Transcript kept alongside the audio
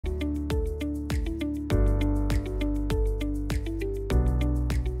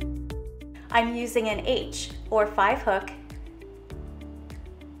I'm using an H or 5 hook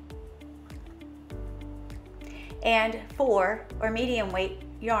and 4 or medium weight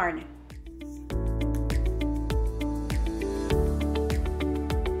yarn.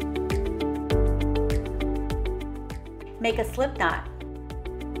 Make a slip knot.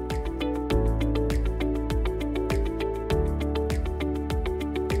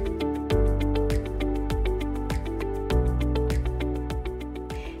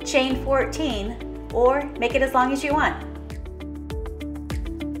 Chain 14 or make it as long as you want.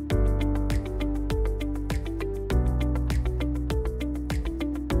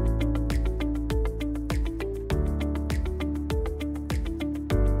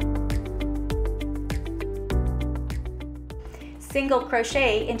 Single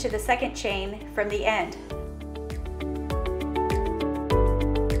crochet into the second chain from the end.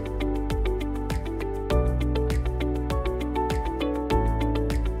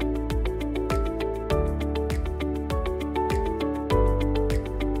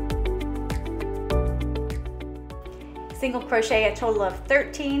 Single crochet a total of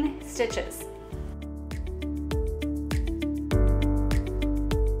 13 stitches.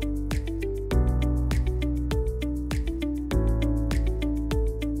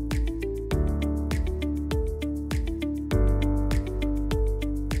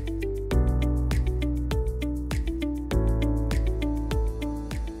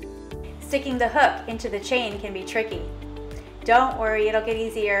 Sticking the hook into the chain can be tricky. Don't worry, it'll get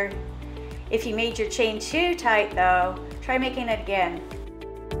easier. If you made your chain too tight though, try making it again.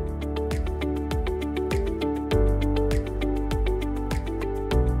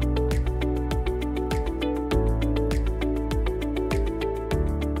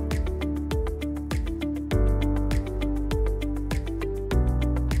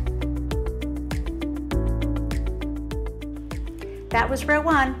 That was row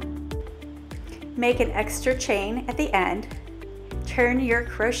 1. Make an extra chain at the end. Turn your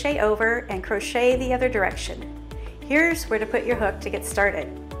crochet over and crochet the other direction. Here's where to put your hook to get started.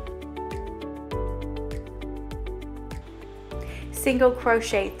 Single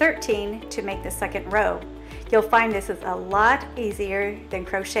crochet 13 to make the second row. You'll find this is a lot easier than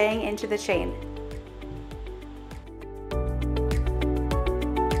crocheting into the chain.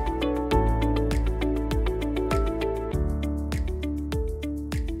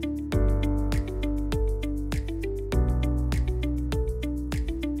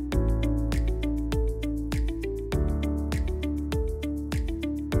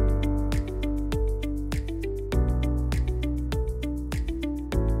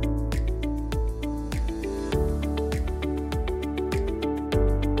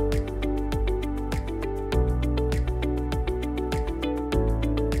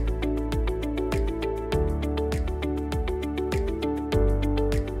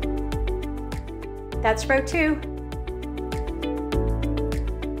 That's row 2.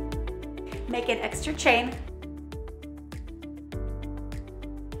 Make an extra chain.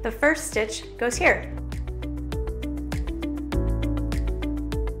 The first stitch goes here.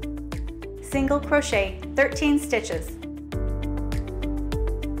 Single crochet 13 stitches.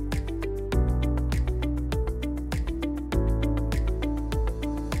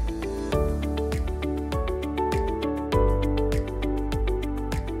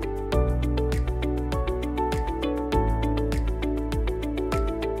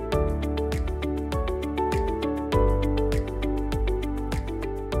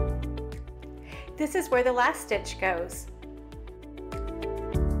 This is where the last stitch goes.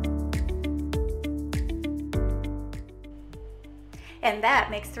 And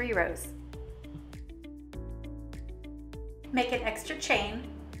that makes 3 rows. Make an extra chain.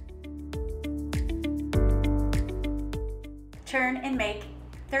 Turn and make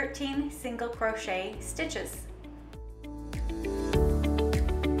 13 single crochet stitches.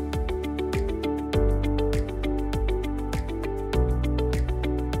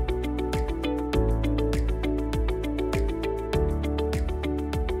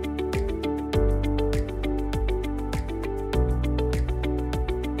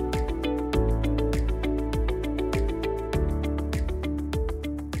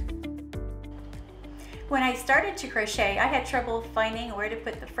 When I started to crochet, I had trouble finding where to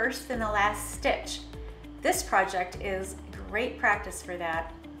put the first and the last stitch. This project is great practice for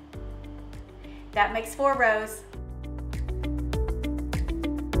that. That makes 4 rows.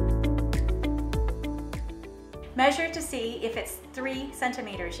 Measure to see if it's 3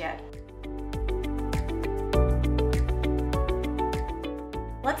 centimeters yet.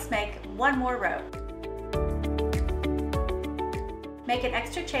 Let's make 1 more row. Make an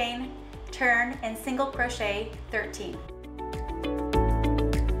extra chain, turn and single crochet 13.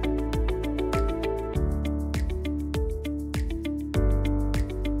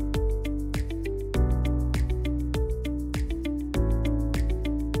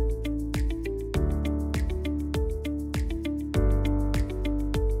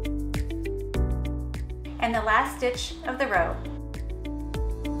 the last stitch of the row.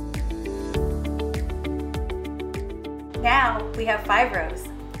 Now we have 5 rows.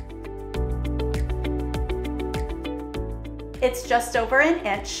 It's just over an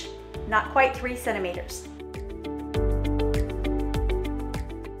inch, not quite 3 centimeters.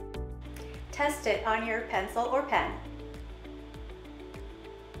 Test it on your pencil or pen.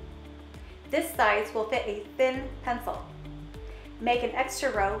 This size will fit a thin pencil. Make an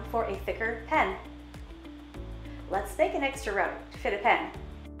extra row for a thicker pen. Let's make an extra row to fit a pen.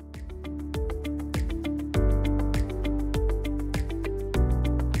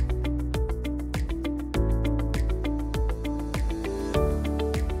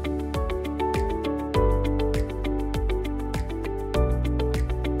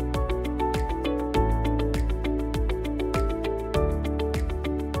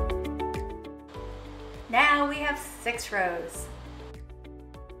 Now we have 6 rows.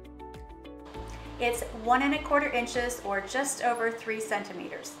 It's 1 1/4 inches or just over 3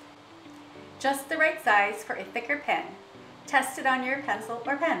 centimeters. Just the right size for a thicker pen. Test it on your pencil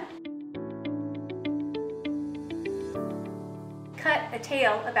or pen. Cut a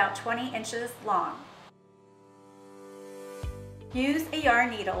tail about 20 inches long. Use a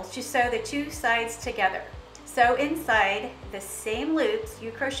yarn needle to sew the 2 sides together. Sew inside the same loops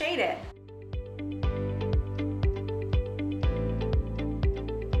you crocheted in.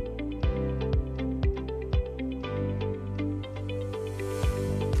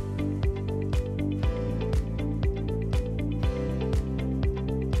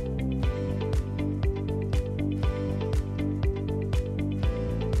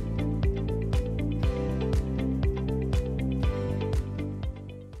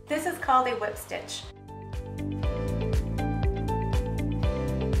 This is called a whip stitch.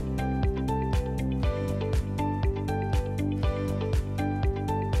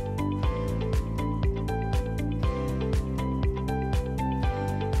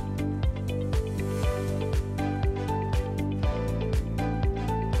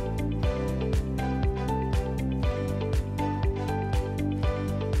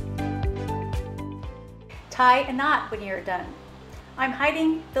 Tie a knot when you're done. I'm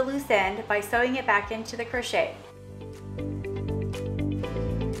hiding the loose end by sewing it back into the crochet.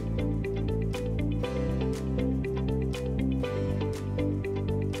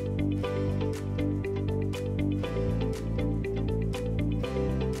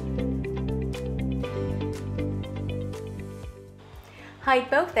 Hide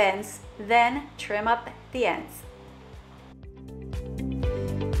both ends, then trim up the ends.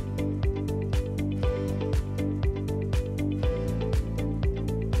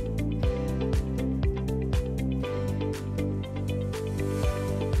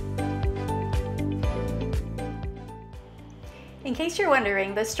 In case you're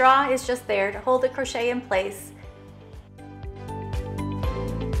wondering, the straw is just there to hold the crochet in place.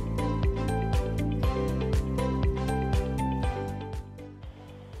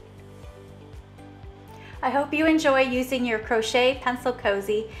 I hope you enjoy using your crochet pencil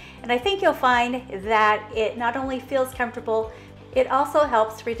cozy, and I think you'll find that it not only feels comfortable, it also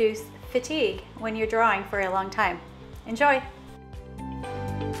helps reduce fatigue when you're drawing for a long time. Enjoy!